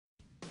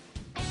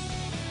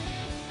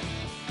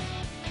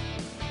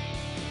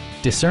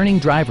Discerning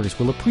drivers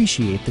will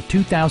appreciate the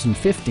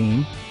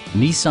 2015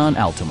 Nissan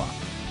Altima.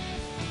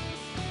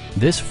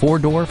 This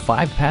four-door,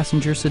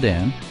 five-passenger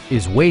sedan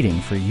is waiting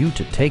for you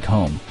to take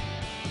home.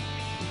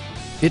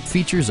 It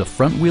features a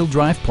front-wheel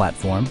drive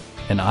platform,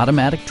 an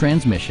automatic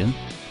transmission,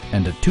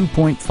 and a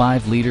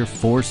 2.5-liter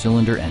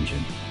four-cylinder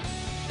engine.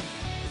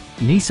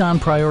 Nissan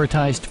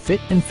prioritized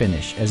fit and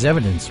finish as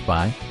evidenced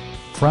by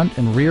front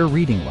and rear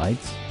reading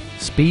lights,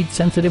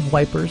 speed-sensitive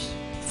wipers,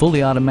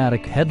 fully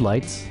automatic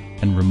headlights,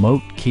 and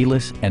remote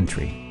keyless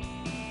entry.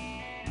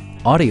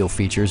 Audio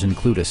features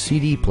include a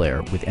CD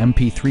player with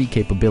MP3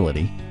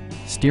 capability,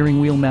 steering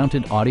wheel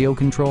mounted audio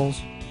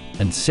controls,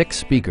 and 6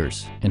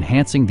 speakers,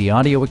 enhancing the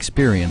audio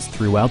experience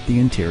throughout the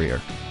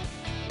interior.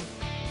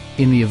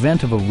 In the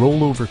event of a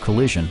rollover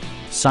collision,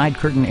 side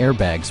curtain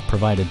airbags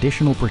provide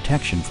additional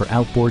protection for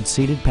outboard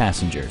seated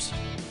passengers.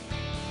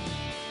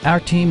 Our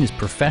team is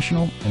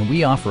professional and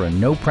we offer a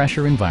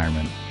no-pressure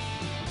environment.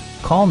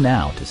 Call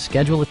now to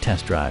schedule a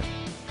test drive.